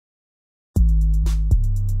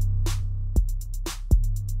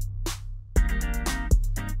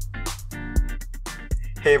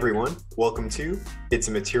Hey everyone, welcome to It's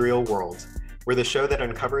a Material World. We're the show that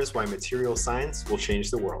uncovers why material science will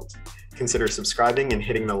change the world. Consider subscribing and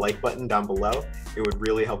hitting the like button down below. It would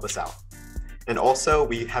really help us out. And also,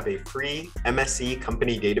 we have a free MSE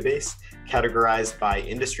Company Database categorized by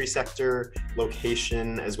industry sector,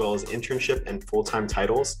 location, as well as internship and full-time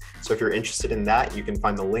titles. So if you're interested in that, you can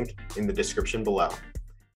find the link in the description below.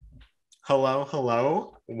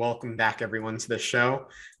 Hello. Welcome back everyone to the show.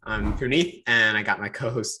 I'm Puneeth and I got my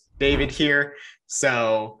co-host David here.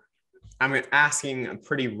 So I'm asking a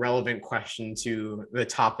pretty relevant question to the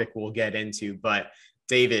topic we'll get into. But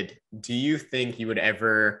David, do you think you would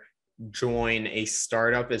ever join a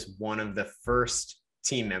startup as one of the first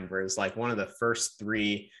team members, like one of the first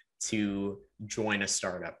three to join a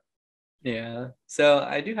startup? Yeah, so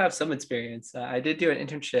I do have some experience. I did do an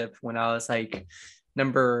internship when I was like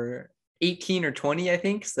number 18 or 20, I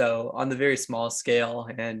think. So on the very small scale.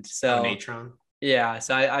 And so Natron. Yeah,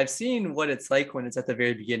 so I've seen what it's like when it's at the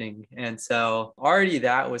very beginning. And so already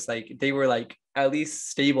that was like, they were like at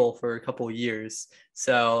least stable for a couple of years.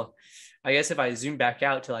 So I guess if I zoom back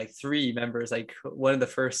out to like three members, like one of the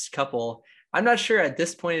first couple, I'm not sure at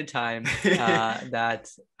this point in time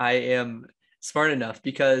that I am smart enough,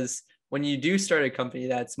 because when you do start a company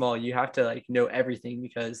that small, you have to like know everything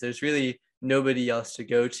because there's really nobody else to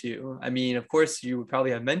go to. I mean, of course, you would probably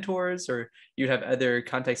have mentors or you'd have other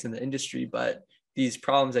contacts in the industry, but these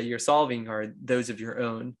problems that you're solving are those of your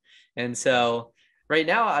own. And so right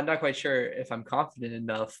now, I'm not quite sure if I'm confident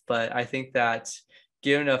enough, but I think that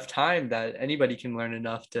given enough time that anybody can learn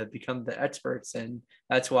enough to become the experts. And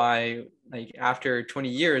that's why like after 20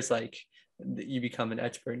 years, like you become an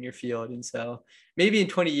expert in your field. And so maybe in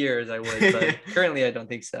 20 years I would, but currently I don't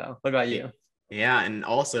think so. What about you? Yeah. And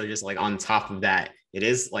also just like on top of that, it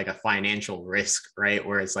is like a financial risk, right?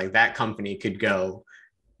 Where it's like that company could go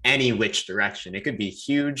any which direction. It could be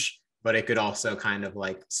huge, but it could also kind of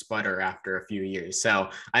like sputter after a few years.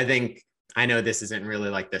 So I know this isn't really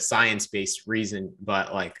like the science-based reason,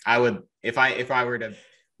 but like I would, if I were to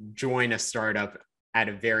join a startup at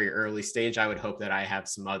a very early stage, I would hope that I have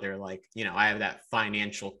some other like, I have that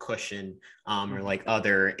financial cushion or like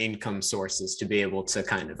other income sources to be able to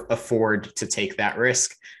kind of afford to take that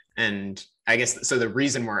risk. And I guess so the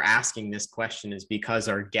reason we're asking this question is because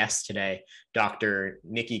our guest today, Dr.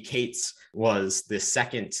 Nichole Cates, was the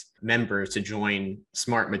second member to join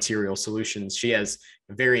Smart Material Solutions. She has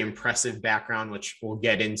a very impressive background, which we'll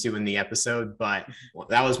get into in the episode, but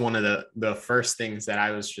that was one of the first things that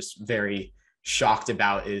I was just very shocked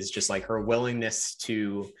about, is just like her willingness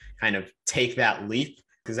to kind of take that leap,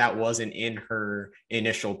 because that wasn't in her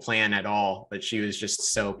initial plan at all. But she was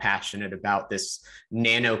just so passionate about this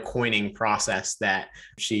nanocoining process that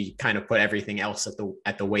she kind of put everything else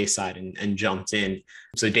at the wayside and jumped in.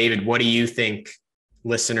 So David, what do you think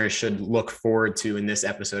listeners should look forward to in this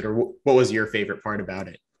episode, or what was your favorite part about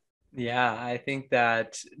it? Yeah, I think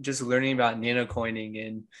that just learning about nanocoining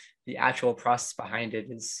and the actual process behind it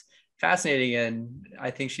is fascinating. And I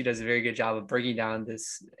think she does a very good job of breaking down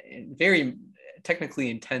this very technically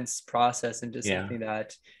intense process into something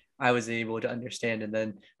that I was able to understand. And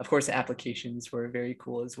then, of course, the applications were very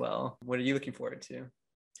cool as well. What are you looking forward to?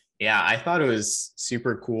 Yeah, I thought it was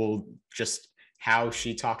super cool just how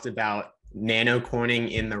she talked about nanocoining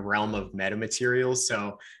in the realm of metamaterials.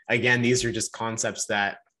 So again, these are just concepts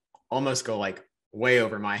that almost go like way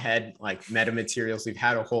over my head, like metamaterials. We've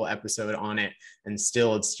had a whole episode on it, and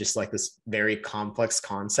still it's just like this very complex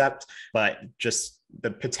concept, but just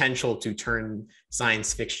the potential to turn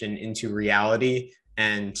science fiction into reality,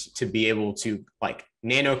 and to be able to like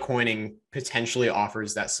nanocoining potentially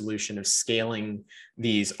offers that solution of scaling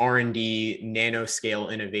these R&D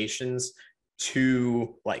nanoscale innovations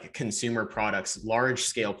to like consumer products, large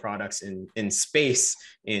scale products in space,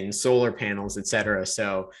 in solar panels, et cetera.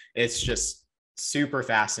 So it's just super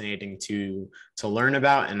fascinating to learn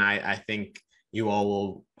about. And I think you all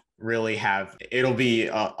will really it'll be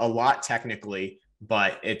a lot technically,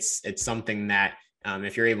 but it's something that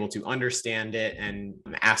if you're able to understand it and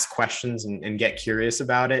ask questions and get curious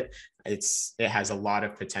about it, it has a lot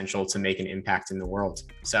of potential to make an impact in the world.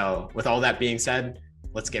 So with all that being said,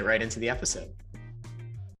 let's get right into the episode.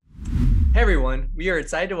 Hey everyone, we are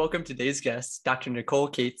excited to welcome today's guest, Dr.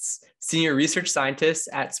 Nichole Cates, Senior Research Scientist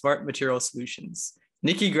at Smart Material Solutions.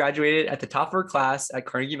 Nikki graduated at the top of her class at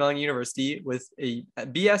Carnegie Mellon University with a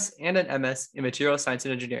BS and an MS in Material Science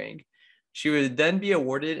and Engineering. She would then be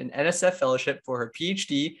awarded an NSF fellowship for her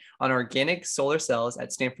PhD on organic solar cells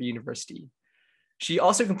at Stanford University. She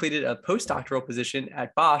also completed a postdoctoral position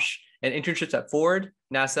at Bosch and internships at Ford,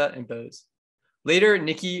 NASA, and Bose. Later,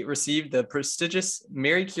 Nikki received the prestigious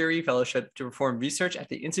Marie Curie Fellowship to perform research at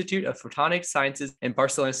the Institute of Photonic Sciences in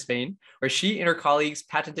Barcelona, Spain, where she and her colleagues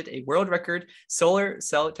patented a world record solar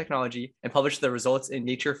cell technology and published the results in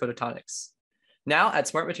Nature Photonics. Now at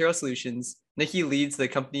Smart Material Solutions, Nikki leads the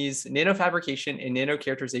company's nanofabrication and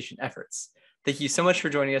nanocharacterization efforts. Thank you so much for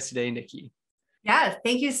joining us today, Nikki. Yeah,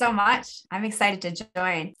 thank you so much. I'm excited to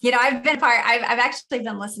join. I've actually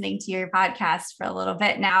been listening to your podcast for a little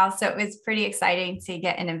bit now. So it was pretty exciting to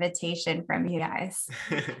get an invitation from you guys.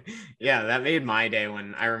 Yeah, that made my day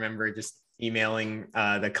when I remember just emailing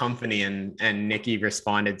the company and Nikki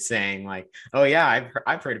responded saying like, oh yeah,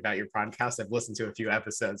 I've heard about your podcast. I've listened to a few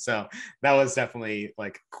episodes. So that was definitely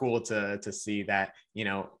like cool to see that,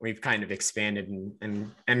 we've kind of expanded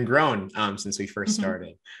and grown since we first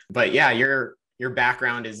started. But yeah, your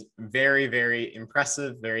background is very, very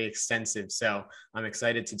impressive, very extensive. So I'm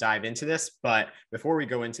excited to dive into this. But before we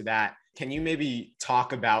go into that, can you maybe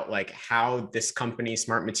talk about like how this company,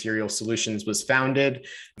 Smart Material Solutions, was founded?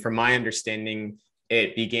 From my understanding,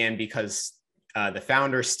 it began because the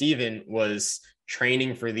founder, Steven, was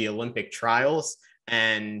training for the Olympic trials.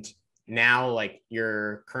 And now like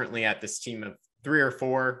you're currently at this team of 3 or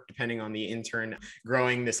 4, depending on the intern,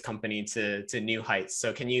 growing this company to new heights.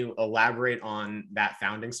 So can you elaborate on that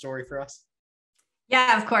founding story for us?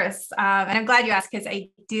 Yeah, of course. And I'm glad you asked because I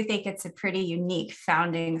do think it's a pretty unique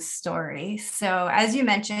founding story. So as you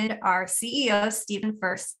mentioned, our CEO, Stephen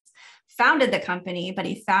First, founded the company, but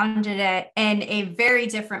he founded it in a very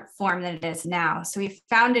different form than it is now. So he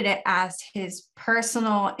founded it as his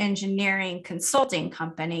personal engineering consulting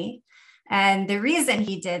company. And the reason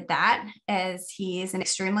he did that is he's an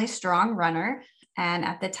extremely strong runner. And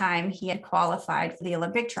at the time, he had qualified for the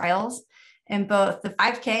Olympic trials in both the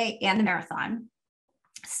 5K and the marathon.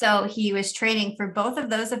 So he was training for both of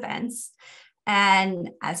those events.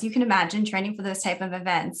 And as you can imagine, training for those type of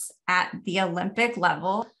events at the Olympic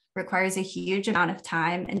level requires a huge amount of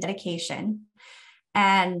time and dedication.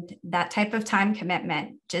 And that type of time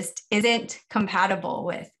commitment just isn't compatible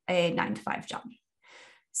with a 9-to-5 job.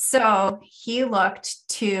 So he looked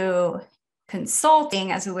to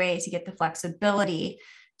consulting as a way to get the flexibility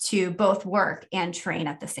to both work and train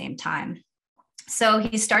at the same time. So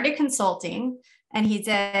he started consulting, and he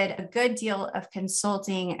did a good deal of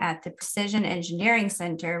consulting at the Precision Engineering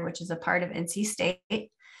Center, which is a part of NC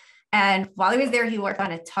State. And while he was there, he worked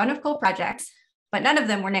on a ton of cool projects, but none of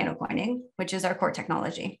them were nanocoining, which is our core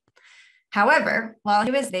technology. However, while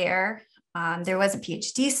he was there was a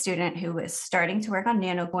PhD student who was starting to work on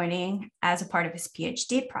nanocoining as a part of his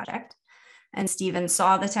PhD project. And Stephen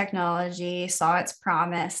saw the technology, saw its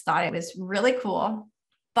promise, thought it was really cool.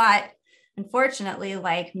 But unfortunately,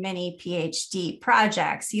 like many PhD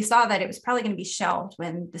projects, he saw that it was probably going to be shelved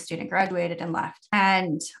when the student graduated and left.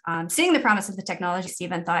 And seeing the promise of the technology,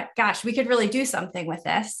 Stephen thought, gosh, we could really do something with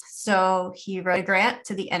this. So he wrote a grant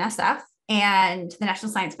to the NSF and the National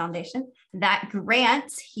Science Foundation. That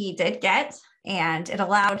grant he did get, and it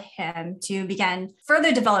allowed him to begin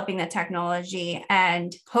further developing the technology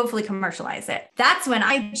and hopefully commercialize it. That's when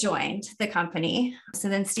I joined the company. So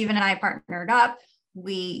then Stephen and I partnered up.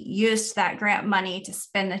 We used that grant money to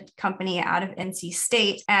spin the company out of NC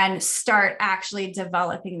State and start actually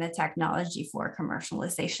developing the technology for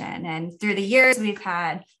commercialization. And through the years, we've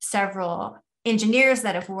had several engineers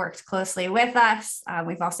that have worked closely with us.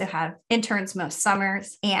 We've also had interns most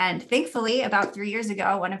summers. And thankfully, about 3 years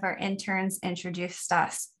ago, one of our interns introduced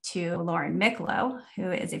us to Lauren Miklo,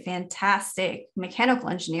 who is a fantastic mechanical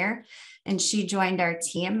engineer. And she joined our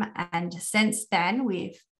team. And since then,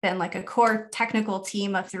 we've been like a core technical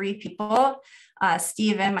team of 3 people,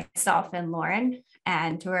 Stephen, myself, and Lauren.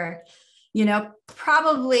 And we're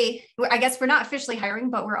probably, I guess we're not officially hiring,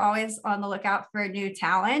 but we're always on the lookout for new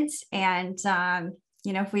talent. And,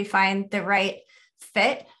 if we find the right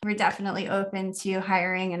fit, we're definitely open to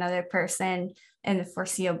hiring another person in the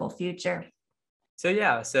foreseeable future. So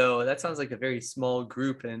that sounds like a very small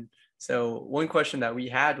group. And so one question that we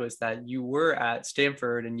had was that you were at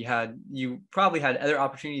Stanford and you probably had other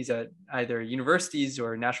opportunities at either universities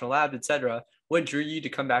or national labs, et cetera. What drew you to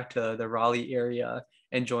come back to the Raleigh area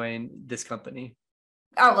and join this company?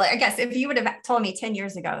 Oh, well, I guess if you would have told me 10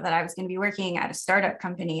 years ago that I was going to be working at a startup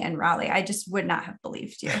company in Raleigh, I just would not have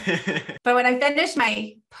believed you. But when I finished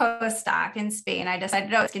my postdoc in Spain, I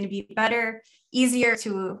decided, it's going to be better, easier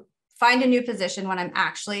to find a new position when I'm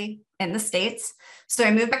actually in the States. So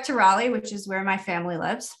I moved back to Raleigh, which is where my family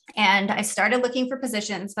lives. And I started looking for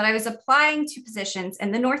positions, but I was applying to positions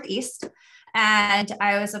in the Northeast And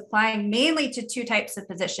I was applying mainly to two types of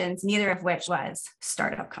positions, neither of which was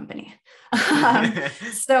startup company.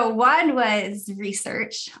 So one was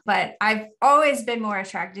research, but I've always been more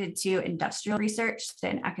attracted to industrial research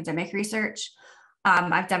than academic research.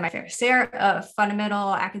 I've done my fair share of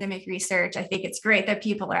fundamental academic research. I think it's great that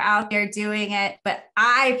people are out there doing it, but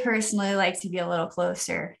I personally like to be a little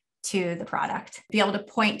closer to the product, be able to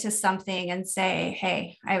point to something and say,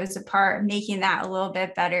 hey, I was a part of making that a little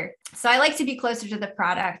bit better. So I like to be closer to the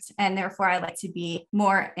product, and therefore I like to be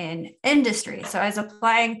more in industry. So I was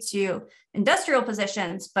applying to industrial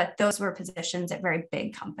positions, but those were positions at very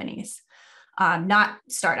big companies, not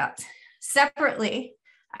startups. Separately,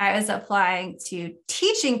 I was applying to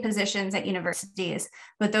teaching positions at universities,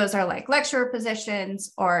 but those are like lecturer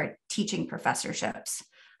positions or teaching professorships.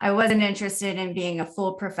 I wasn't interested in being a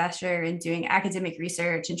full professor and doing academic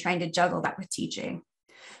research and trying to juggle that with teaching.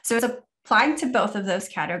 So I was applying to both of those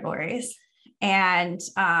categories. And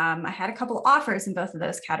I had a couple of offers in both of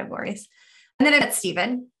those categories. And then I met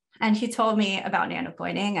Stephen, and he told me about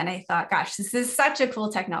nanocoining. And I thought, gosh, this is such a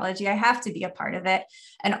cool technology. I have to be a part of it.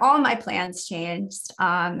 And all my plans changed.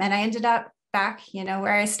 And I ended up back,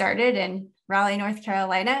 where I started in Raleigh, North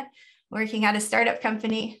Carolina, working at a startup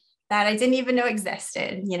company that I didn't even know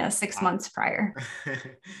existed, 6 months prior.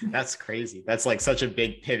 That's crazy. That's like such a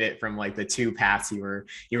big pivot from like the two paths you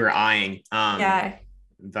were eyeing. Yeah.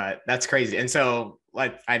 But that's crazy. And so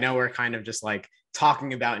like, I know we're kind of just like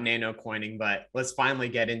talking about nanocoining, but let's finally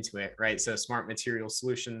get into it, right? So Smart Material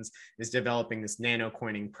Solutions is developing this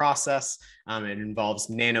nanocoining process. It involves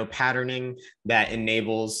nanopatterning that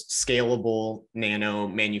enables scalable nano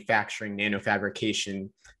manufacturing, nanofabrication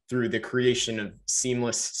through the creation of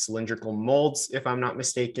seamless cylindrical molds, if I'm not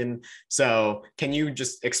mistaken. So can you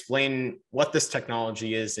just explain what this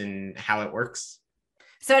technology is and how it works?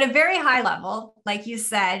 So at a very high level, like you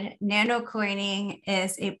said, nanocoining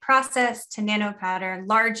is a process to nanopattern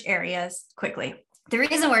large areas quickly. The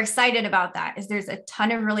reason we're excited about that is there's a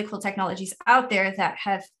ton of really cool technologies out there that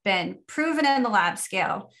have been proven in the lab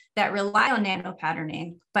scale that rely on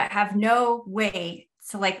nanopatterning, but have no way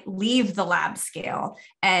to like leave the lab scale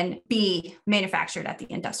and be manufactured at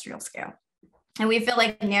the industrial scale. And we feel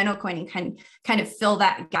like nanocoining can kind of fill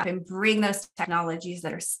that gap and bring those technologies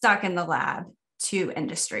that are stuck in the lab to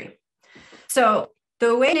industry. So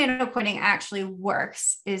the way nanocoining actually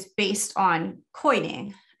works is based on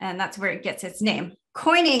coining, and that's where it gets its name.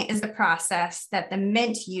 Coining is the process that the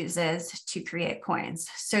mint uses to create coins.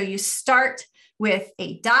 So you start with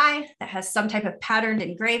a die that has some type of pattern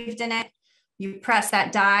engraved in it. You press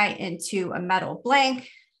that die into a metal blank.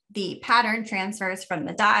 The pattern transfers from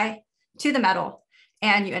the die to the metal,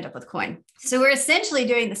 and you end up with coin. So we're essentially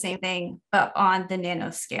doing the same thing, but on the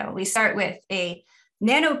nano scale. We start with a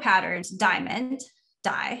nanopatterned diamond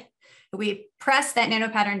die. We press that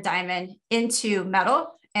nanopatterned diamond into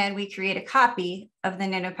metal, and we create a copy of the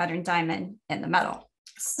nanopatterned diamond in the metal.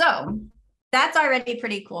 So that's already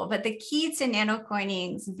pretty cool. But the key to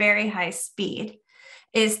nanocoining's very high speed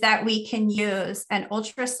is that we can use an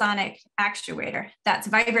ultrasonic actuator that's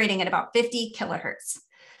vibrating at about 50 kilohertz.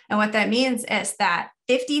 And what that means is that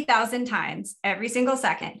 50,000 times every single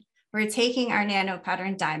second, we're taking our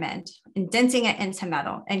nanopattern diamond, indenting it into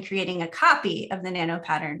metal, and creating a copy of the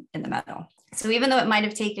nanopattern in the metal. So even though it might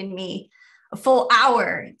have taken me a full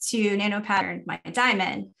hour to nanopattern my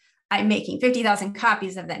diamond, I'm making 50,000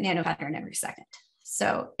 copies of that nanopattern every second.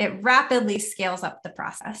 So it rapidly scales up the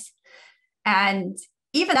process. And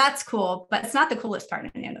even that's cool, but it's not the coolest part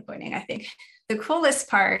of nanocoining, I think. The coolest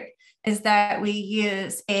part is that we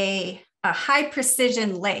use a high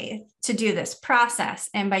precision lathe to do this process.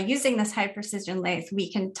 And by using this high precision lathe,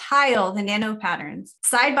 we can tile the nano patterns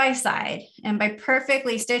side by side. And by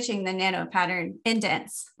perfectly stitching the nano pattern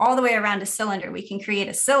indents all the way around a cylinder, we can create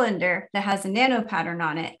a cylinder that has a nano pattern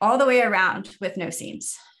on it all the way around with no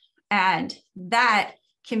seams. And that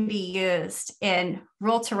can be used in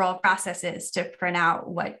roll-to-roll processes to print out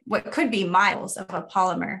what could be miles of a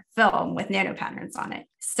polymer film with nano patterns on it.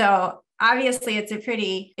 So obviously, it's a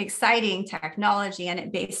pretty exciting technology, and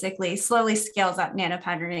it basically slowly scales up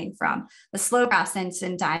nanopatterning from the slow process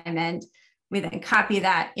in diamond. We then copy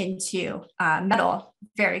that into metal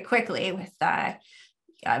very quickly with a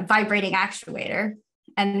vibrating actuator.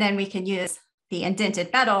 And then we can use the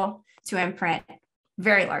indented metal to imprint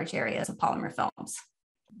very large areas of polymer films.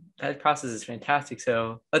 That process is fantastic.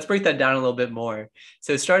 So let's break that down a little bit more.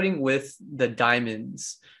 So starting with the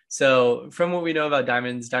diamonds. So from what we know about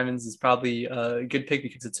diamonds is probably a good pick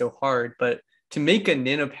because it's so hard, but to make a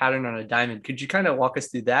nano pattern on a diamond, could you kind of walk us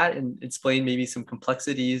through that and explain maybe some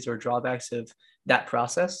complexities or drawbacks of that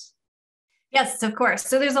process? Yes, of course.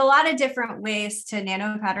 So there's a lot of different ways to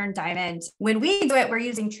nano pattern diamond. When we do it, we're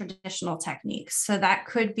using traditional techniques. So that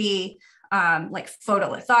could be like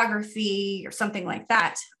photolithography or something like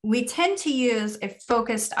that. We tend to use a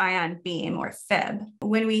focused ion beam or FIB.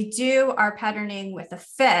 When we do our patterning with a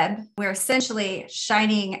FIB, we're essentially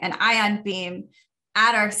shining an ion beam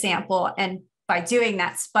at our sample, and by doing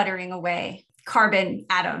that, sputtering away carbon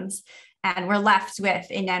atoms, and we're left with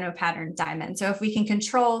a nano pattern diamond. So if we can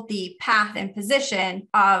control the path and position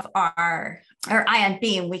of our ion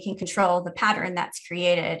beam, we can control the pattern that's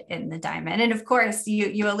created in the diamond. And of course,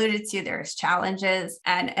 you alluded to there's challenges,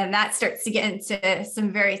 and that starts to get into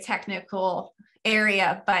some very technical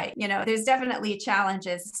area, but there's definitely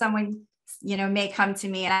challenges. Someone may come to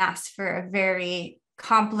me and ask for a very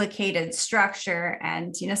complicated structure,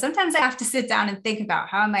 and sometimes I have to sit down and think about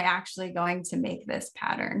how am I actually going to make this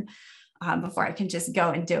pattern before I can just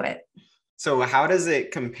go and do it. So how does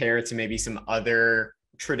it compare to maybe some other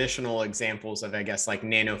traditional examples of, I guess, like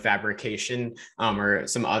nanofabrication or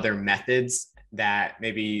some other methods that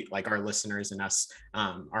maybe like our listeners and us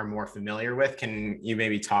are more familiar with? Can you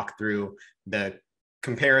maybe talk through the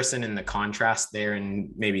comparison and the contrast there, and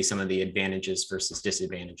maybe some of the advantages versus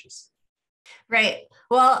disadvantages? Right.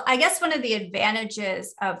 Well, I guess one of the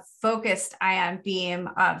advantages of focused ion beam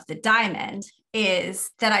of the diamond is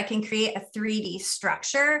that I can create a 3D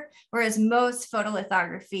structure, whereas most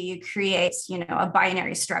photolithography, you create, a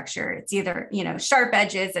binary structure. It's either, sharp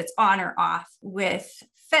edges, it's on or off. With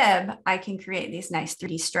FIB, I can create these nice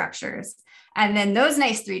 3D structures. And then those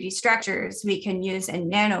nice 3D structures we can use in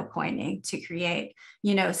nanocoining to create,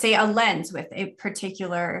 say a lens with a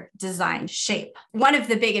particular design shape. One of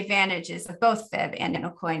the big advantages of both FIB and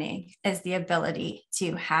nanocoining is the ability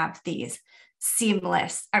to have these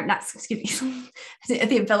seamless, or not, excuse me,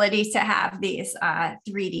 the ability to have these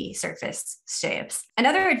 3D surface shapes.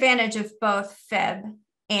 Another advantage of both FIB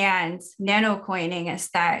and nanocoining is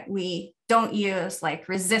that we don't use like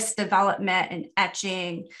resist development and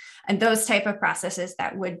etching and those type of processes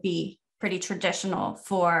that would be pretty traditional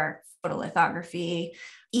for photolithography,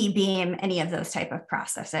 e-beam, any of those type of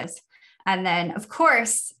processes. And then, of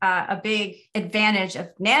course, a big advantage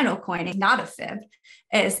of nanocoining, not a FIB,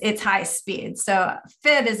 is its high speed. So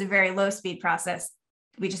FIB is a very low speed process.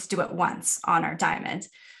 We just do it once on our diamond.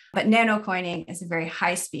 But nanocoining is a very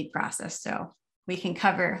high speed process. So we can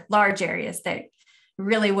cover large areas that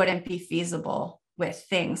really wouldn't be feasible with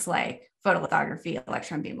things like photolithography,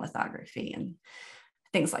 electron-beam lithography, and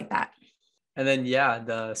things like that. And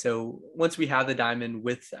then, so once we have the diamond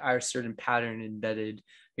with our certain pattern embedded,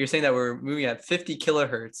 you're saying that we're moving at 50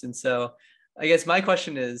 kilohertz. And so I guess my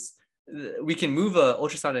question is, we can move an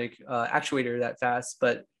ultrasonic actuator that fast,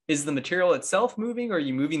 but is the material itself moving, or are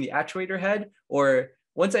you moving the actuator head? Or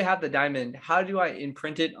once I have the diamond, how do I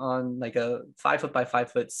imprint it on like a 5 foot by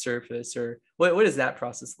 5 foot surface, or what is that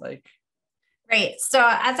process like? Right. So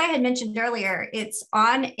as I had mentioned earlier, it's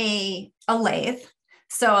on a lathe.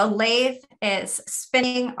 So a lathe is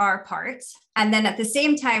spinning our parts. And then at the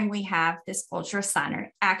same time, we have this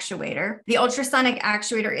ultrasonic actuator. The ultrasonic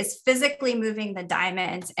actuator is physically moving the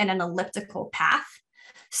diamond in an elliptical path.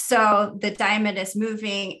 So the diamond is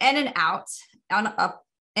moving in and out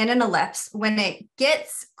in an ellipse. When it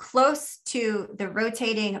gets close to the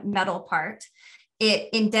rotating metal part, it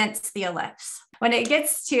indents the ellipse. When it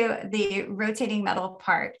gets to the rotating metal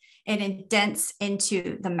part, it indents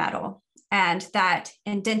into the metal. And that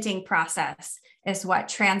indenting process is what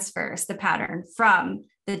transfers the pattern from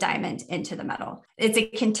the diamond into the metal. It's a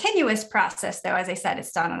continuous process, though. As I said,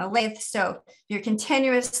 it's done on a lathe. So you're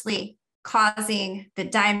continuously causing the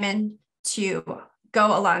diamond to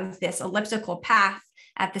go along this elliptical path.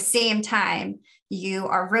 At the same time, you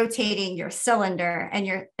are rotating your cylinder, and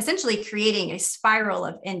you're essentially creating a spiral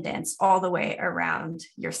of indents all the way around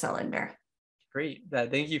your cylinder. Great.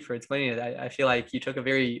 Thank you for explaining it. I feel like you took a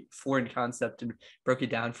very foreign concept and broke it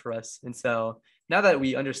down for us. And so now that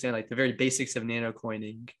we understand like the very basics of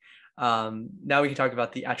nanocoining, now we can talk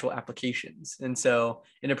about the actual applications. And so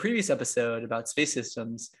in a previous episode about space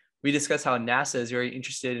systems, we discussed how NASA is very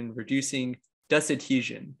interested in reducing dust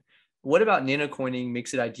adhesion. What about nanocoining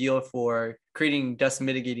makes it ideal for creating dust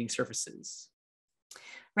mitigating surfaces?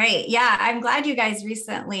 Right. Yeah. I'm glad you guys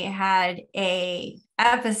recently had a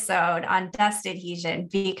episode on dust adhesion,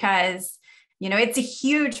 because, it's a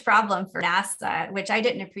huge problem for NASA, which I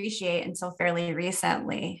didn't appreciate until fairly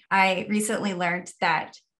recently. I recently learned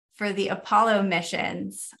that for the Apollo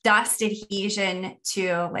missions, dust adhesion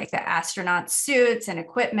to like the astronaut suits and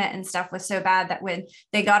equipment and stuff was so bad that when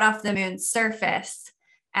they got off the moon's surface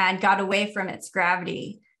and got away from its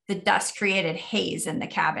gravity, the dust created haze in the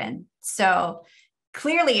cabin. So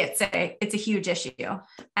clearly it's a huge issue.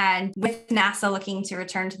 And with NASA looking to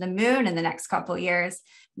return to the moon in the next couple of years,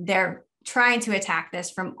 they're trying to attack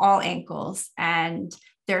this from all angles, and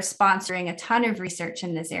they're sponsoring a ton of research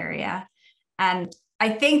in this area. And I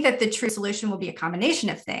think that the true solution will be a combination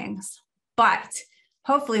of things, but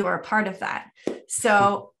hopefully we're a part of that.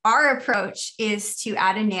 So our approach is to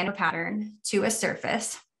add a nanopattern to a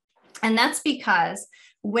surface. And that's because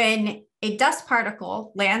when a dust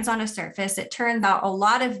particle lands on a surface, it turns out a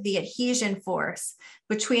lot of the adhesion force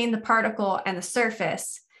between the particle and the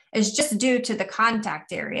surface is just due to the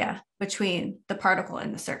contact area between the particle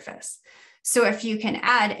and the surface. So if you can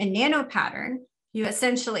add a nanopattern, you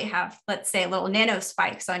essentially have, let's say, little nano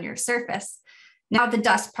spikes on your surface. Now the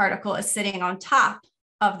dust particle is sitting on top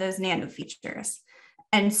of those nano features.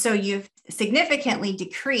 And so you've significantly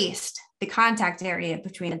decreased the contact area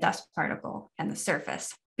between the dust particle and the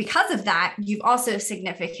surface. Because of that, you've also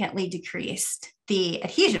significantly decreased the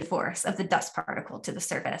adhesion force of the dust particle to the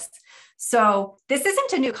surface. So this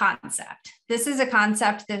isn't a new concept. This is a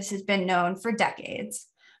concept that has been known for decades.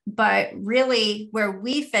 But really where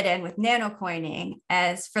we fit in with nanocoining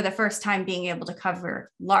as for the first time being able to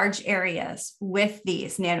cover large areas with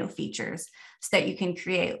these nano features so that you can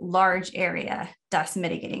create large area dust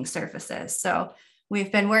mitigating surfaces. So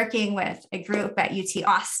we've been working with a group at UT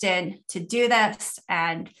Austin to do this.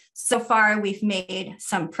 And so far we've made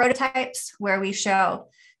some prototypes where we show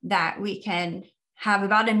that we can have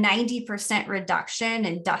about a 90% reduction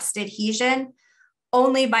in dust adhesion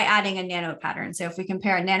only by adding a nanopattern. So if we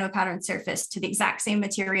compare a nanopattern surface to the exact same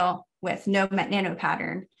material with no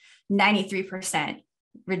nanopattern, 93%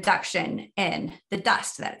 reduction in the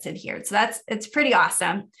dust that's adhered. So it's pretty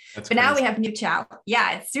awesome. But crazy. Now we have new challenge.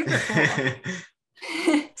 Yeah, it's super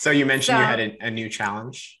cool. So you mentioned you had a new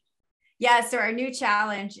challenge. Yeah, so our new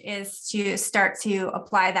challenge is to start to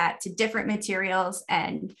apply that to different materials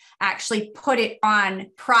and actually put it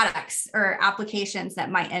on products or applications that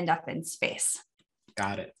might end up in space.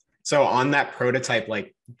 Got it. So on that prototype,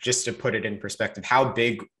 like just to put it in perspective, how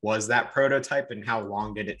big was that prototype and how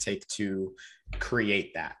long did it take to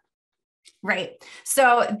create that? Right.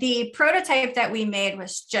 So the prototype that we made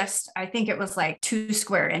was just, I think it was like 2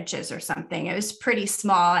 square inches or something. It was pretty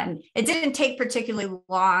small and it didn't take particularly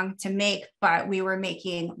long to make, but we were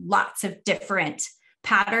making lots of different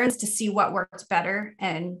patterns to see what worked better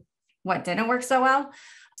and what didn't work so well.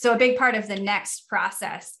 So a big part of the next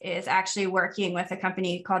process is actually working with a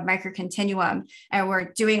company called Microcontinuum, and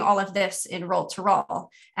we're doing all of this in roll to roll.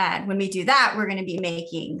 And when we do that, we're going to be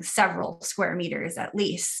making several square meters at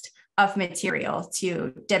least of material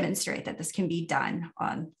to demonstrate that this can be done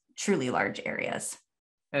on truly large areas.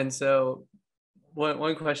 And so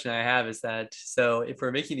one question I have is that, so if we're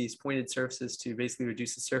making these pointed surfaces to basically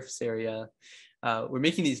reduce the surface area, we're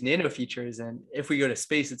making these nano features, and if we go to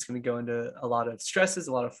space, it's going to go into a lot of stresses,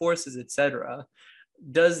 a lot of forces, etc.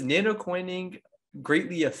 Does nanocoining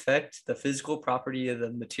greatly affect the physical property of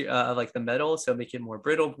the material, like the metal, so make it more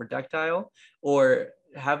brittle, more ductile? Or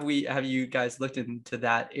have you guys looked into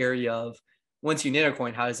that area of once you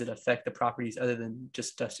nanocoin, how does it affect the properties other than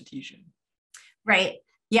just dust adhesion? Right.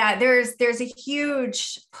 Yeah, there's a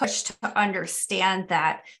huge push to understand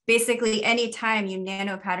that basically anytime you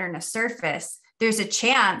nanopattern a surface, there's a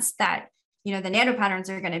chance that, the nanopatterns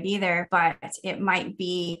are going to be there, but it might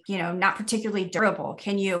be, not particularly durable.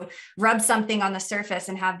 Can you rub something on the surface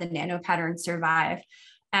and have the nanopattern survive?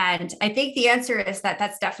 And I think the answer is that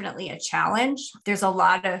that's definitely a challenge. There's a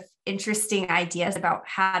lot of interesting ideas about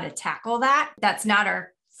how to tackle that. That's not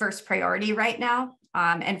our first priority right now.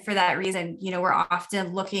 And for that reason, we're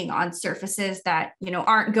often looking on surfaces that,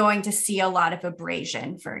 aren't going to see a lot of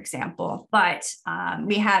abrasion, for example. But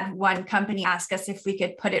we had one company ask us if we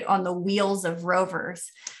could put it on the wheels of rovers.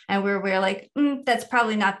 And we're like, that's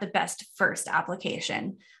probably not the best first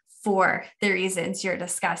application for the reasons you're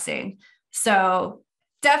discussing. So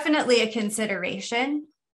definitely a consideration,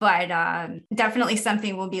 but definitely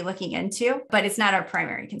something we'll be looking into, but it's not our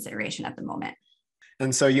primary consideration at the moment.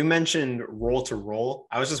 And so you mentioned roll to roll.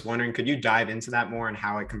 I was just wondering, could you dive into that more and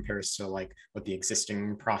how it compares to like what the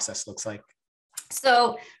existing process looks like?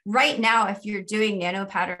 So right now, if you're doing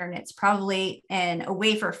nanopattern, it's probably in a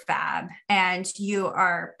wafer fab and you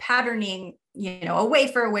are patterning, a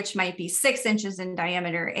wafer, which might be 6 inches in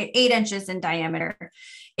diameter, 8 inches in diameter.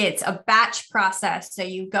 It's a batch process. So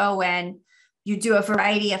you go in, you do a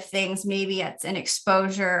variety of things. Maybe it's an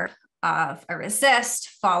exposure of a resist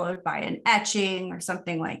followed by an etching or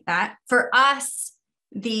something like that. For us,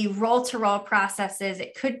 the roll to roll processes,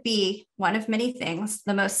 it could be one of many things.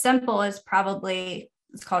 The most simple is probably,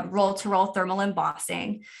 it's called roll to roll thermal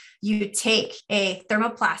embossing. You take a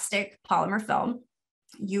thermoplastic polymer film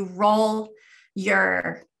you roll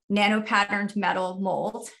your nanopatterned metal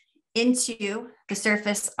mold into the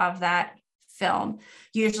surface of that film.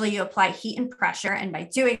 Usually you apply heat and pressure, and by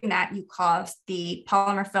doing that, you cause the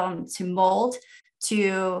polymer film to mold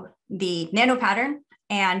to the nanopattern.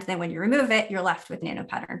 And then when you remove it, you're left with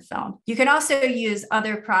nanopattern film. You can also use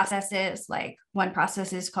other processes, like one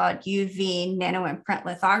process is called UV nanoimprint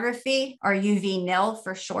lithography, or UV nil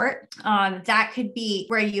for short. That could be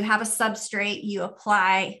where you have a substrate, you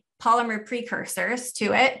apply polymer precursors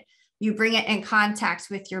to it, you bring it in contact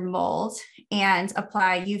with your mold and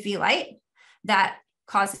apply UV light that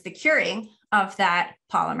causes the curing of that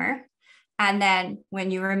polymer. And then when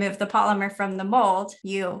you remove the polymer from the mold,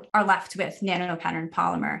 you are left with nanopattern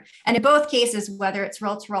polymer. And in both cases, whether it's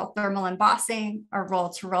roll-to-roll thermal embossing or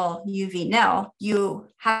roll-to-roll UV nil, you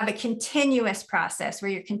have a continuous process where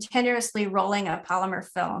you're continuously rolling a polymer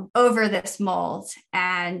film over this mold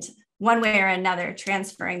and one way or another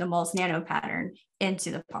transferring the mold's nanopattern into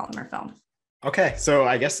the polymer film. Okay, so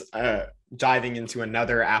I guess diving into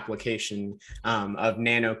another application of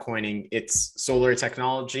nanocoining, it's solar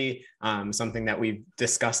technology, something that we've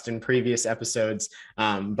discussed in previous episodes.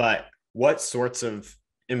 But what sorts of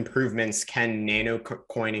improvements can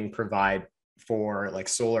nanocoining provide for like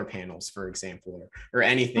solar panels, for example, or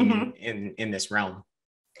anything in this realm?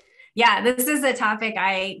 Yeah, this is a topic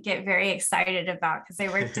I get very excited about because I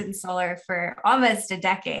worked in solar for almost a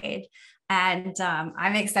decade. And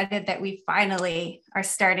I'm excited that we finally are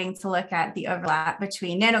starting to look at the overlap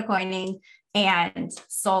between nanocoining and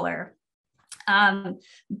solar.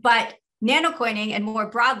 But nanocoining, and more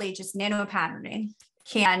broadly, just nanopatterning,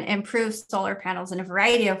 can improve solar panels in a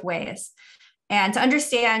variety of ways. And to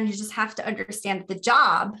understand, you just have to understand that the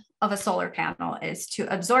job of a solar panel is to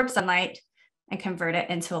absorb sunlight and convert it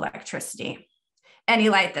into electricity. Any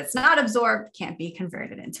light that's not absorbed can't be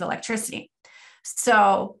converted into electricity.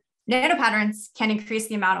 So nanopatterns can increase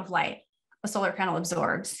the amount of light a solar panel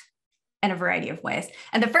absorbs in a variety of ways.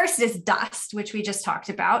 And the first is dust, which we just talked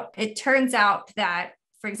about. It turns out that,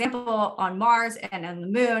 for example, on Mars and on the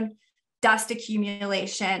moon, dust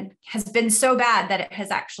accumulation has been so bad that it has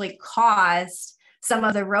actually caused some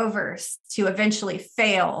of the rovers to eventually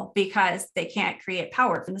fail because they can't create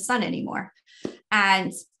power from the sun anymore.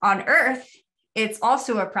 And on Earth, it's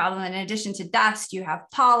also a problem. In addition to dust, you have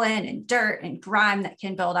pollen and dirt and grime that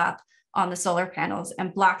can build up on the solar panels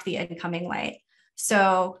and block the incoming light.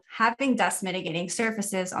 So having dust mitigating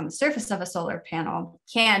surfaces on the surface of a solar panel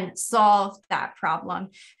can solve that problem.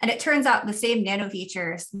 And it turns out the same nano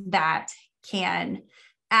features that can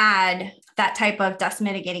add that type of dust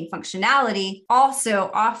mitigating functionality also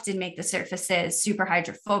often make the surfaces super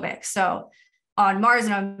hydrophobic. So on Mars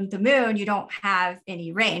and on the moon, you don't have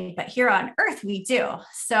any rain, but here on Earth, we do.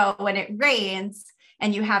 So when it rains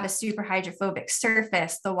and you have a super hydrophobic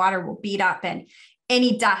surface, the water will beat up and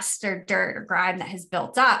any dust or dirt or grime that has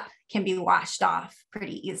built up can be washed off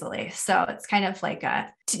pretty easily. So it's kind of like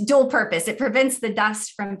a dual purpose. It prevents the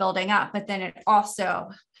dust from building up, but then it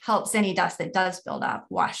also helps any dust that does build up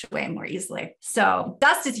wash away more easily. So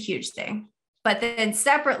dust is a huge thing. But then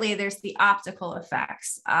separately, there's the optical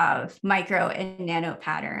effects of micro and nano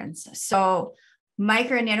patterns. So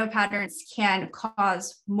micro and nano patterns can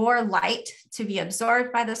cause more light to be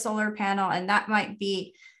absorbed by the solar panel, and that might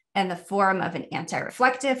be in the form of an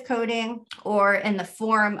anti-reflective coating or in the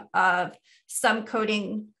form of some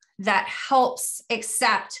coating that helps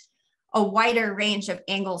accept a wider range of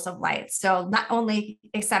angles of light. So not only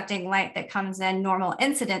accepting light that comes in normal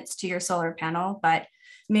incidence to your solar panel, but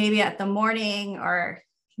maybe at the morning or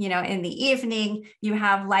in the evening, you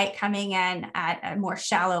have light coming in at a more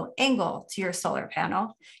shallow angle to your solar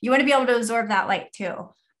panel. You want to be able to absorb that light too.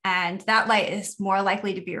 And that light is more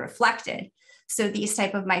likely to be reflected. So these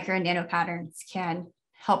type of micro and nano patterns can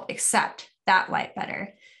help accept that light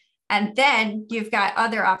better. And then you've got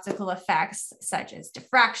other optical effects such as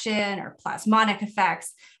diffraction or plasmonic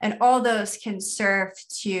effects, and all those can serve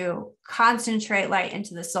to concentrate light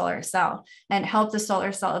into the solar cell and help the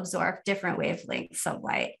solar cell absorb different wavelengths of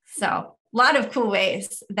light. So a lot of cool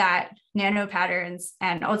ways that nano patterns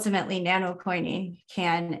and ultimately nanocoining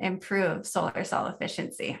can improve solar cell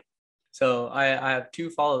efficiency. So I have two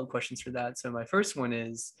follow-up questions for that. So my first one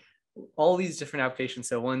is, all these different applications,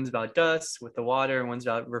 so one's about dust with the water and one's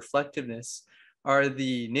about reflectiveness, are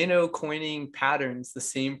the nanocoining patterns the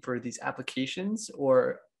same for these applications,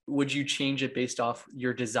 or would you change it based off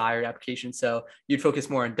your desired application? So you'd focus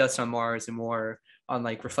more on dust on Mars and more on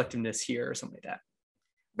like reflectiveness here or something like that.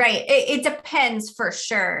 Right. It depends for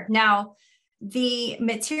sure. Now, the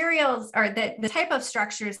materials or the type of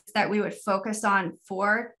structures that we would focus on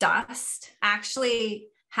for dust actually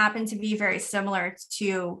happen to be very similar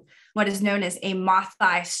to what is known as a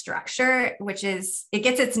moth-eye structure, which is, it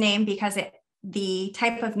gets its name because the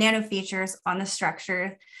type of nanofeatures on the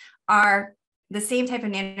structure are the same type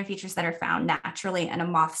of nanofeatures that are found naturally in a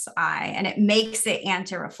moth's eye, and it makes it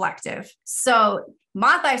anti-reflective. So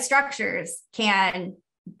moth-eye structures can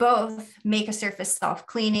both make a surface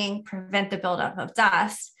self-cleaning, prevent the buildup of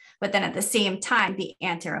dust, but then at the same time be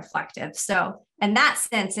anti-reflective. So in that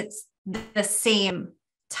sense, it's the same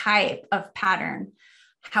type of pattern.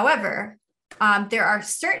 However, there are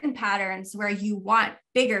certain patterns where you want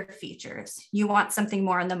bigger features. You want something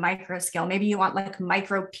more on the micro scale. Maybe you want like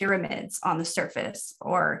micro pyramids on the surface,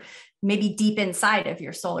 or maybe deep inside of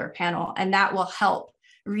your solar panel. And that will help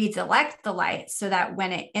redirect the light so that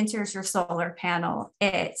when it enters your solar panel,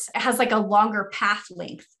 it has like a longer path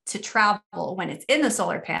length to travel when it's in the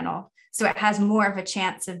solar panel. So it has more of a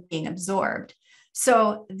chance of being absorbed.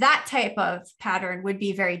 So that type of pattern would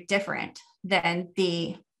be very different than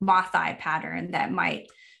the moth eye pattern that might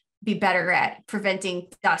be better at preventing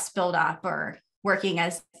dust buildup or working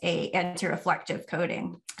as a anti-reflective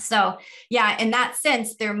coating. So yeah, in that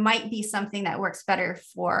sense, there might be something that works better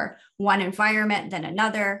for one environment than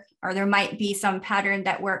another, or there might be some pattern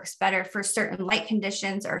that works better for certain light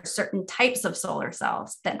conditions or certain types of solar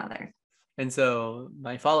cells than others. And so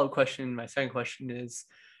my follow-up question, my second question is,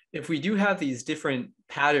 if we do have these different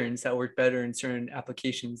patterns that work better in certain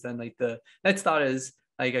applications, then like the next thought is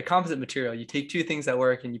like a composite material. You take two things that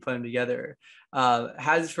work and you put them together.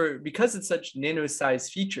 Because it's such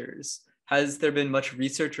nano-sized features, has there been much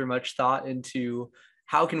research or much thought into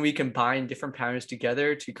how can we combine different patterns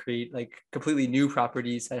together to create like completely new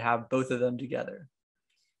properties that have both of them together?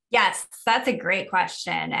 Yes, that's a great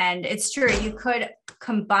question. And it's true, you could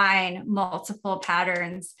combine multiple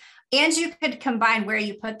patterns, and you could combine where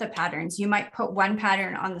you put the patterns. You might put one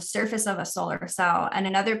pattern on the surface of a solar cell and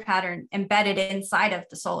another pattern embedded inside of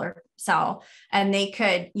the solar cell. And they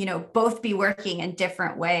could, both be working in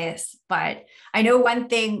different ways. But I know one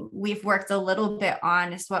thing we've worked a little bit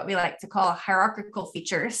on is what we like to call hierarchical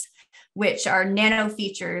features, which are nano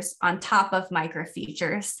features on top of micro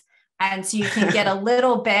features. And so you can get a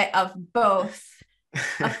little bit of both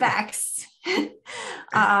effects.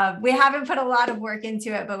 We haven't put a lot of work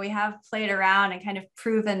into it, but we have played around and kind of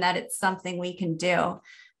proven that it's something we can do.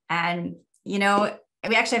 And, we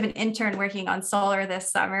actually have an intern working on solar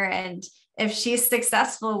this summer. And if she's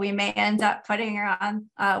successful, we may end up putting her on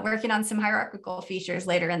working on some hierarchical features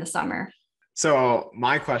later in the summer. So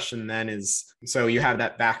my question then is, so you have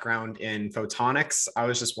that background in photonics. I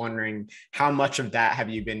was just wondering, how much of that have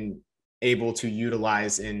you been able to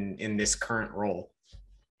utilize in this current role?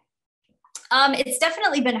 It's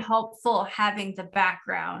definitely been helpful having the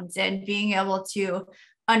background and being able to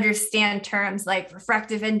understand terms like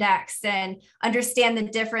refractive index and understand the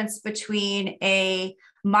difference between a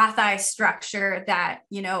moth-eye structure that,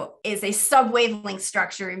 is a sub-wavelength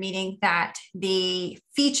structure, meaning that the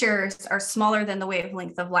features are smaller than the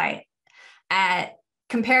wavelength of light.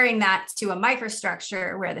 Comparing that to a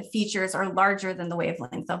microstructure where the features are larger than the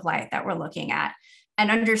wavelength of light that we're looking at,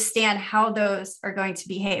 and understand how those are going to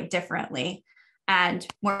behave differently. And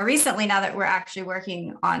more recently, now that we're actually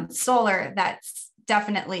working on solar, that's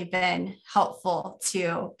definitely been helpful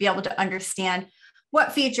to be able to understand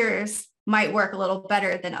what features might work a little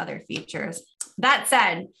better than other features. That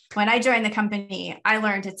said, when I joined the company, I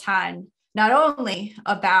learned a ton, not only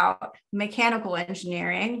about mechanical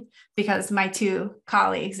engineering, because my two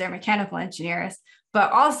colleagues are mechanical engineers,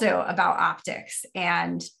 but also about optics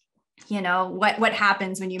and what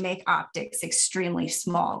happens when you make optics extremely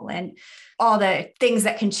small and all the things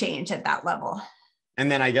that can change at that level.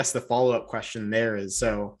 And then I guess the follow-up question there is,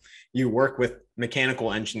 so you work with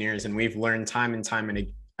mechanical engineers, and we've learned time and time and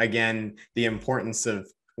again the importance of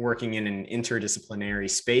working in an interdisciplinary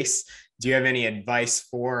space. Do you have any advice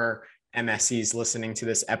for MSEs listening to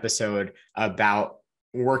this episode about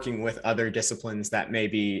working with other disciplines that may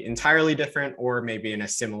be entirely different or maybe in a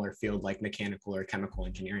similar field like mechanical or chemical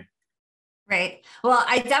engineering? Right. Well,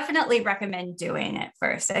 I definitely recommend doing it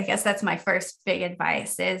first. I guess that's my first big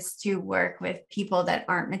advice, is to work with people that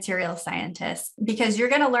aren't material scientists, because you're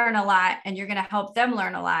going to learn a lot and you're going to help them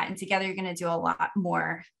learn a lot. And together you're going to do a lot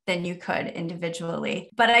more than you could individually.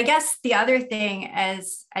 But I guess the other thing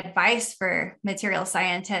as advice for material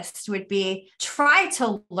scientists would be try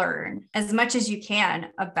to learn as much as you can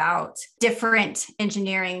about different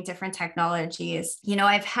engineering, different technologies.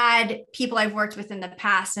 I've had people I've worked with in the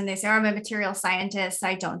past and they say, oh, I'm a material scientist,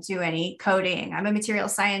 I don't do any coding. I'm a material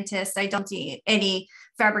scientist, I don't do any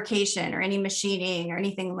fabrication or any machining or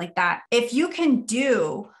anything like that. If you can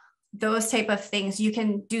do those type of things, you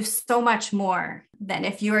can do so much more than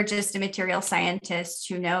if you are just a material scientist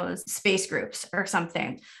who knows space groups or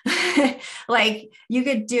something. Like you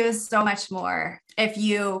could do so much more if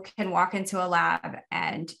you can walk into a lab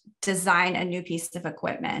and design a new piece of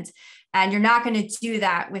equipment. And you're not going to do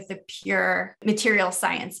that with the pure material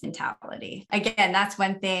science mentality. Again, that's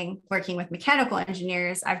one thing working with mechanical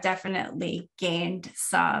engineers. I've definitely gained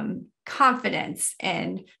some confidence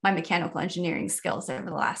in my mechanical engineering skills over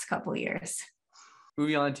the last couple of years.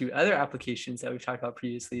 Moving on to other applications that we've talked about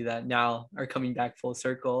previously that now are coming back full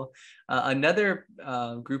circle. Another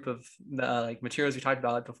group of like materials we talked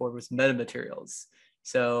about before was metamaterials.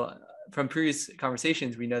 So from previous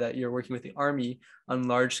conversations, we know that you're working with the Army on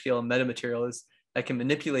large scale metamaterials that can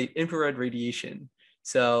manipulate infrared radiation.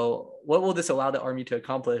 So what will this allow the Army to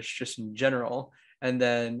accomplish just in general? And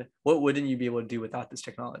then what wouldn't you be able to do without this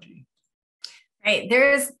technology? Right.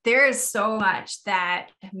 There's so much that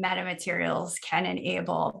metamaterials can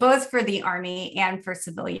enable, both for the Army and for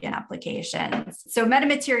civilian applications. So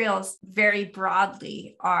metamaterials very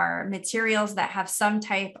broadly are materials that have some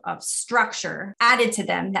type of structure added to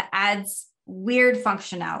them that adds weird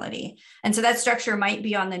functionality. And so that structure might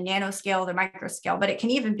be on the nanoscale, the micro scale, but it can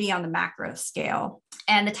even be on the macro scale.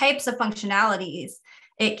 And the types of functionalities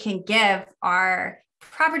it can give are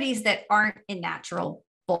properties that aren't in natural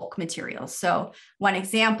bulk materials. So one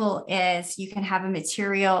example is you can have a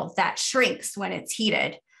material that shrinks when it's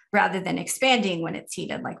heated rather than expanding when it's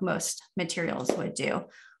heated, like most materials would do.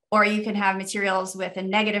 Or you can have materials with a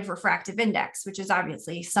negative refractive index, which is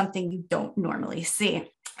obviously something you don't normally see.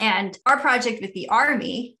 And our project with the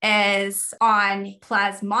Army is on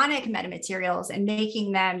plasmonic metamaterials and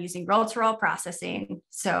making them using roll-to-roll processing,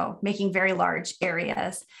 so making very large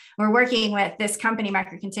areas. We're working with this company,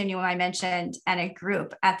 Microcontinuum, I mentioned, and a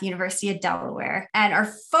group at the University of Delaware. And our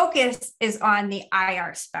focus is on the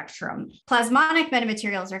IR spectrum. Plasmonic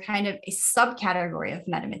metamaterials are kind of a subcategory of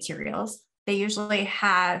metamaterials. They usually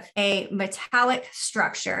have a metallic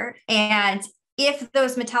structure, and if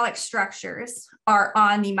those metallic structures are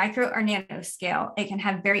on the micro or nano scale, it can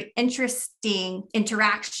have very interesting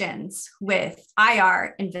interactions with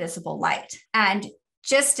IR and visible light. And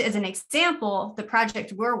just as an example, the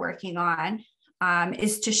project we're working on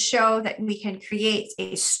is to show that we can create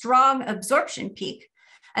a strong absorption peak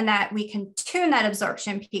and that we can tune that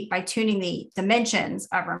absorption peak by tuning the dimensions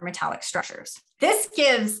of our metallic structures. This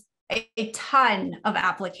gives a ton of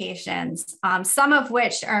applications, some of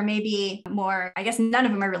which are maybe more, I guess none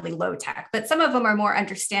of them are really low tech, but some of them are more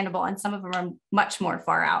understandable and some of them are much more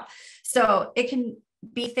far out. So it can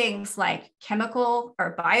be things like chemical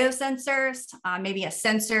or biosensors, maybe a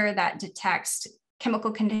sensor that detects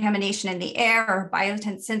chemical contamination in the air, or a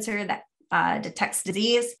biosensor that detects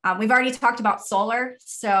disease. We've already talked about solar.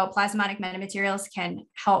 So plasmonic metamaterials can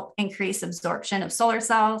help increase absorption of solar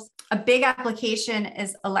cells. A big application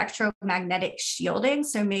is electromagnetic shielding.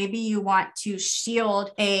 So maybe you want to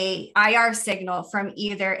shield a IR signal from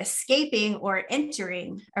either escaping or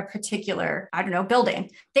entering a particular,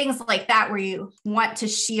 building. Things like that where you want to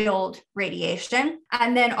shield radiation.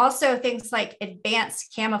 And then also things like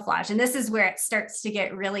advanced camouflage. And this is where it starts to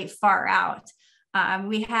get really far out.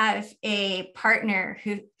 We have a partner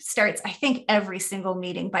who starts, I think, every single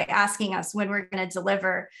meeting by asking us when we're going to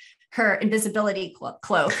deliver her invisibility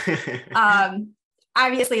cloak.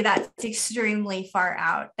 Obviously, that's extremely far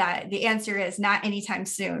out. That the answer is not anytime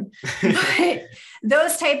soon. But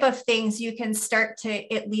those type of things you can start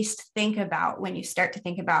to at least think about when you start to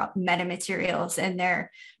think about metamaterials and their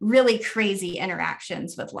really crazy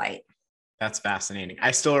interactions with light. That's fascinating. I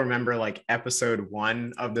still remember like episode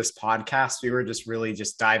 1 of this podcast, we were just really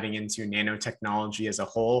diving into nanotechnology as a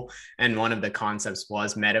whole. And one of the concepts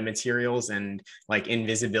was metamaterials and like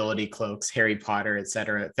invisibility cloaks, Harry Potter, et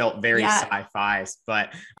cetera. It felt very sci-fi,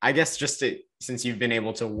 but I guess since you've been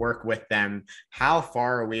able to work with them, how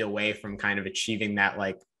far are we away from kind of achieving that,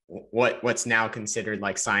 like what's now considered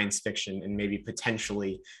like science fiction and maybe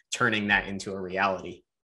potentially turning that into a reality?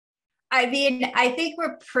 I mean, I think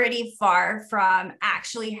we're pretty far from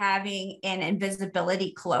actually having an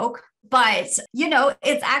invisibility cloak, but,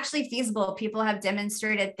 it's actually feasible. People have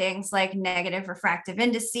demonstrated things like negative refractive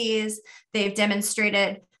indices. They've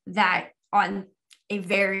demonstrated that on a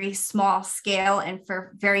very small scale and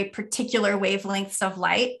for very particular wavelengths of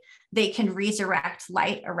light, they can redirect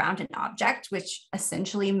light around an object, which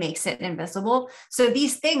essentially makes it invisible. So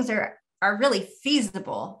these things are really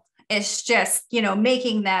feasible. It's just,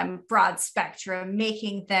 making them broad spectrum,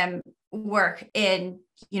 making them work in,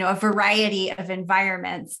 a variety of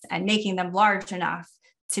environments and making them large enough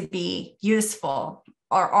to be useful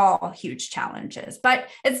are all huge challenges. But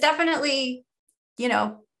it's definitely,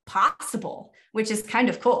 possible, which is kind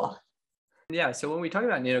of cool. Yeah. So when we talk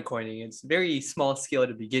about nanocoining, it's very small scale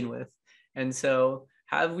to begin with. And so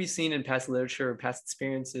have we seen in past literature or past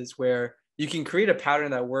experiences where you can create a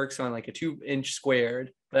pattern that works on like a 2-inch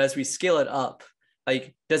squared, but as we scale it up,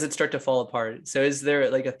 like, does it start to fall apart? So is there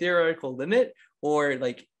like a theoretical limit, or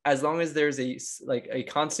like, as long as there's a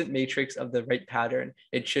constant matrix of the right pattern,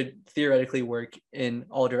 it should theoretically work in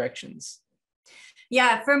all directions?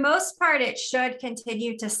 Yeah, for most part, it should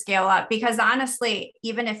continue to scale up because honestly,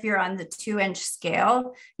 even if you're on the 2-inch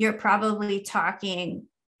scale, you're probably talking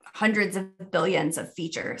hundreds of billions of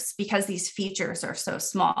features because these features are so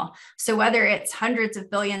small. So whether it's hundreds of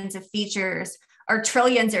billions of features or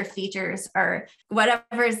trillions of features or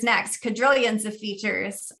whatever is next, quadrillions of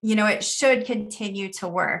features, it should continue to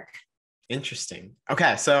work. Interesting.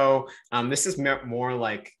 Okay, so this is more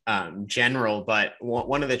like general, but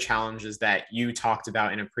one of the challenges that you talked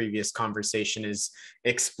about in a previous conversation is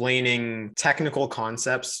explaining technical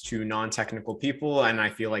concepts to non-technical people. And I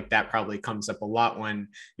feel like that probably comes up a lot when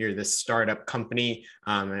you're this startup company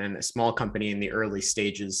and a small company in the early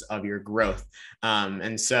stages of your growth.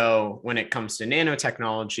 And so when it comes to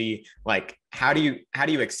nanotechnology, like how do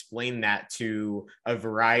you explain that to a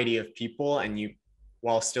variety of people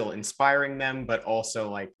while still inspiring them, but also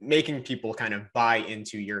like making people kind of buy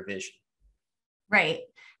into your vision? Right.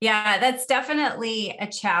 Yeah, that's definitely a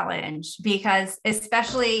challenge because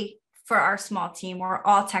especially for our small team, we're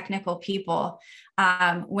all technical people.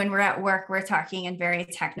 When we're at work, we're talking in very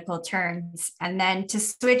technical terms. And then to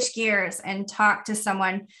switch gears and talk to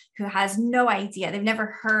someone who has no idea, they've never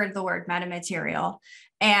heard the word metamaterial,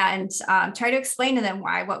 and try to explain to them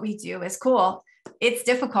why what we do is cool. It's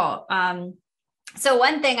difficult. So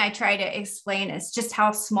one thing I try to explain is just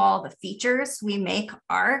how small the features we make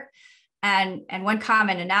are. And one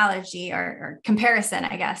common analogy or comparison,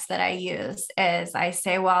 I guess, that I use is I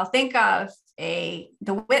say, well, think of the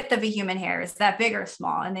width of a human hair. Is that big or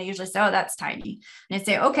small? And they usually say, oh, that's tiny. And I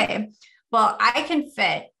say, okay, well, I can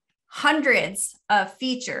fit hundreds of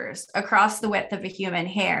features across the width of a human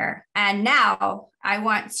hair. And now I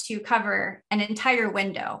want to cover an entire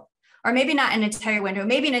window, or maybe not an entire window,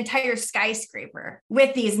 maybe an entire skyscraper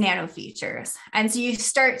with these nano features. And so you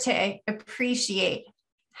start to appreciate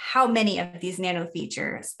how many of these nano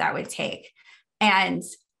features that would take and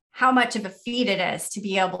how much of a feat it is to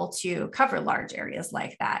be able to cover large areas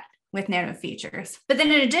like that with nano features. But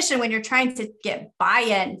then in addition, when you're trying to get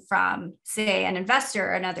buy-in from, say, an investor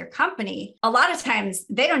or another company, a lot of times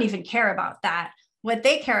they don't even care about that. What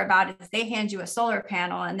they care about is they hand you a solar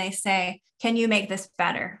panel and they say, can you make this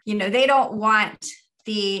better? They don't want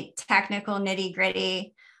the technical nitty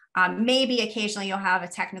gritty. Maybe occasionally you'll have a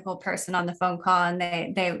technical person on the phone call and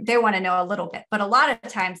they want to know a little bit, but a lot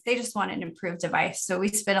of times they just want an improved device. So we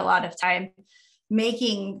spend a lot of time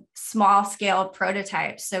making small scale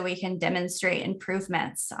prototypes so we can demonstrate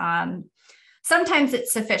improvements. Sometimes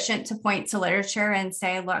it's sufficient to point to literature and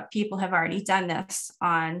say, look, people have already done this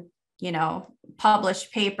on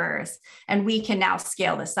published papers, and we can now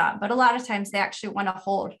scale this up. But a lot of times they actually want to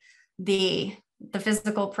hold the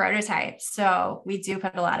physical prototypes. So we do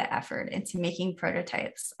put a lot of effort into making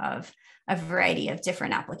prototypes of a variety of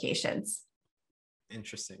different applications.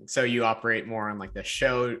 Interesting. So you operate more on like the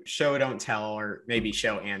show, don't tell, or maybe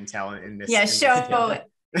show and tell in this.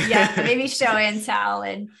 Yeah, maybe show and tell.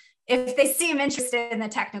 And if they seem interested in the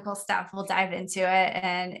technical stuff, we'll dive into it.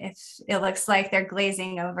 And if it looks like they're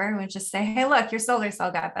glazing over, we'll just say, hey, look, your solar cell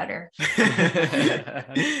got better.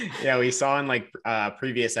 Yeah, we saw in like a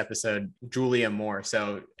previous episode, Julia Moore.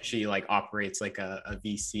 So she like operates like a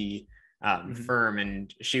VC firm.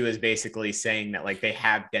 And she was basically saying that like they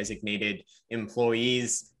have designated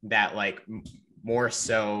employees that like more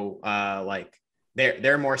so like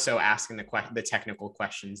they're more so asking the technical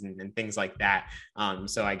questions and things like that.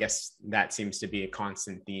 So I guess that seems to be a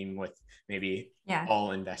constant theme with maybe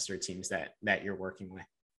all investor teams that you're working with.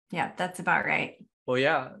 Yeah, that's about right. Well,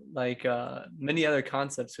 yeah, like many other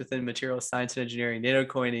concepts within material science and engineering,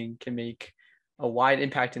 nanocoining can make a wide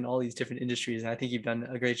impact in all these different industries. And I think you've done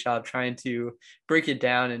a great job trying to break it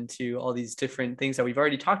down into all these different things that we've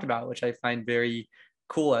already talked about, which I find very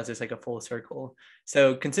cool as it's like a full circle.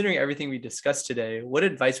 So considering everything we discussed today, what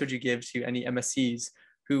advice would you give to any MSEs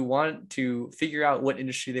who want to figure out what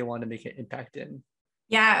industry they want to make an impact in?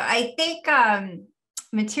 Yeah, I think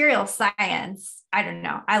material science, I don't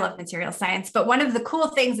know, I love material science, but one of the cool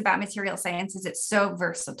things about material science is it's so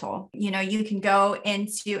versatile. You can go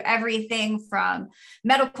into everything from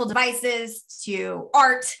medical devices to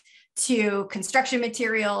art to construction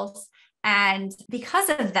materials. And because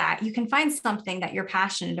of that, you can find something that you're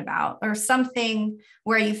passionate about or something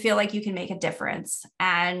where you feel like you can make a difference.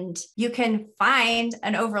 And you can find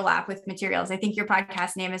an overlap with materials. I think your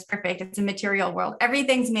podcast name is perfect. It's a material world.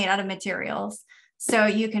 Everything's made out of materials. So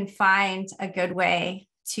you can find a good way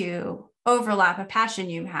to overlap a passion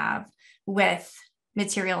you have with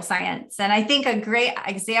material science. And I think a great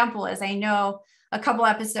example is, I know a couple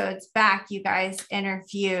episodes back, you guys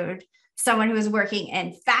interviewed someone who is working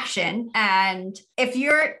in fashion. And if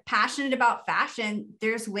you're passionate about fashion,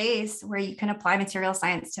 there's ways where you can apply material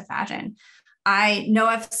science to fashion. I know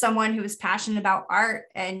of someone who is passionate about art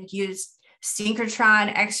and used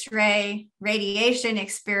synchrotron X-ray radiation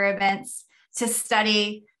experiments to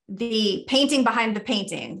study the painting behind the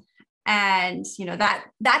painting. And,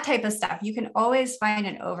 that type of stuff, you can always find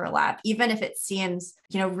an overlap, even if it seems,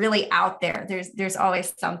 really out there, there's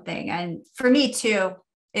always something. And for me too,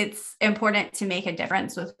 it's important to make a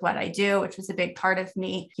difference with what I do, which was a big part of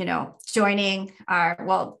me, joining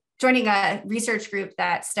a research group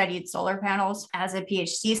that studied solar panels as a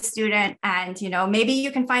PhD student. And, maybe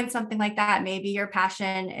you can find something like that. Maybe your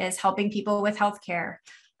passion is helping people with healthcare.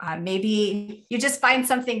 Maybe you just find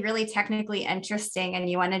something really technically interesting and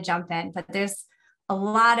you want to jump in, but there's a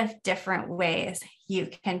lot of different ways you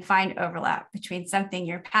can find overlap between something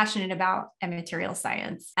you're passionate about and material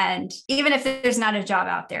science. And even if there's not a job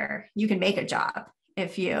out there, you can make a job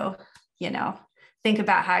if you, think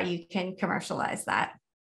about how you can commercialize that.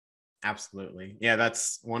 Absolutely. Yeah,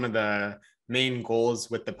 that's one of the main goals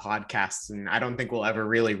with the podcast. And I don't think we'll ever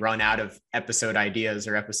really run out of episode ideas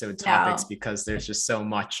or episode topics because there's just so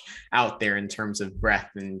much out there in terms of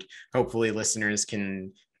breadth. And hopefully listeners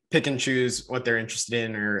can pick and choose what they're interested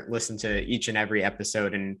in or listen to each and every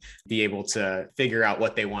episode and be able to figure out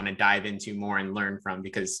what they want to dive into more and learn from,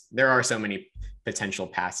 because there are so many potential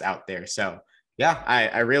paths out there. So yeah,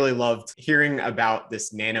 I really loved hearing about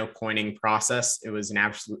this nanocoining process. It was an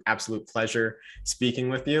absolute pleasure speaking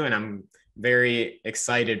with you, and I'm very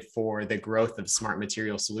excited for the growth of Smart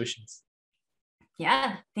Material Solutions.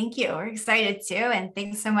 Yeah, thank you. We're excited too. And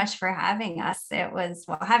thanks so much for having us. It was,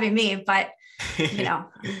 having me, but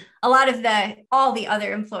a lot of all the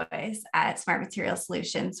other employees at Smart Material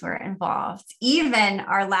Solutions were involved. Even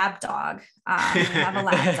our lab dog. We have a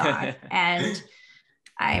lab dog, and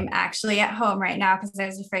I'm actually at home right now because I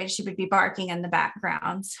was afraid she would be barking in the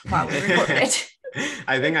background while we recorded.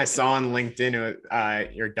 I think I saw on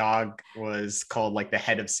LinkedIn, your dog was called like the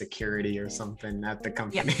head of security or something at the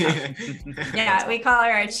company. Yep. Yeah, we call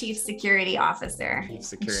her our chief security officer. Chief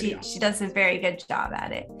security officer. She does a very good job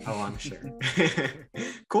at it. Oh, I'm sure.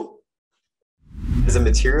 Cool. As a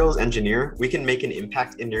materials engineer, we can make an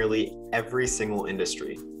impact in nearly every single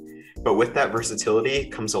industry. But with that versatility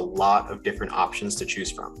comes a lot of different options to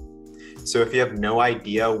choose from. So if you have no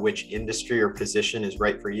idea which industry or position is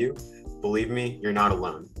right for you, believe me, you're not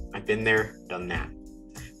alone. I've been there, done that.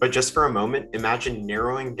 But just for a moment, imagine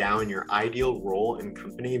narrowing down your ideal role and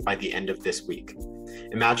company by the end of this week.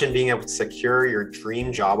 Imagine being able to secure your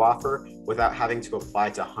dream job offer without having to apply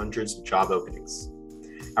to hundreds of job openings.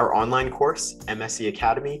 Our online course, MSE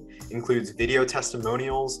Academy, includes video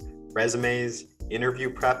testimonials, resumes,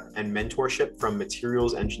 interview prep, and mentorship from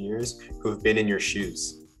materials engineers who have been in your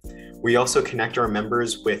shoes. We also connect our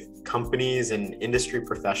members with companies and industry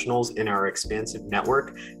professionals in our expansive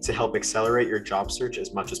network to help accelerate your job search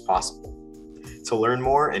as much as possible. To learn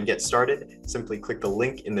more and get started, simply click the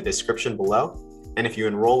link in the description below. And if you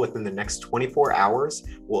enroll within the next 24 hours,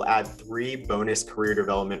 we'll add 3 bonus career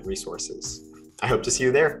development resources. I hope to see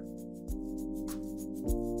you there.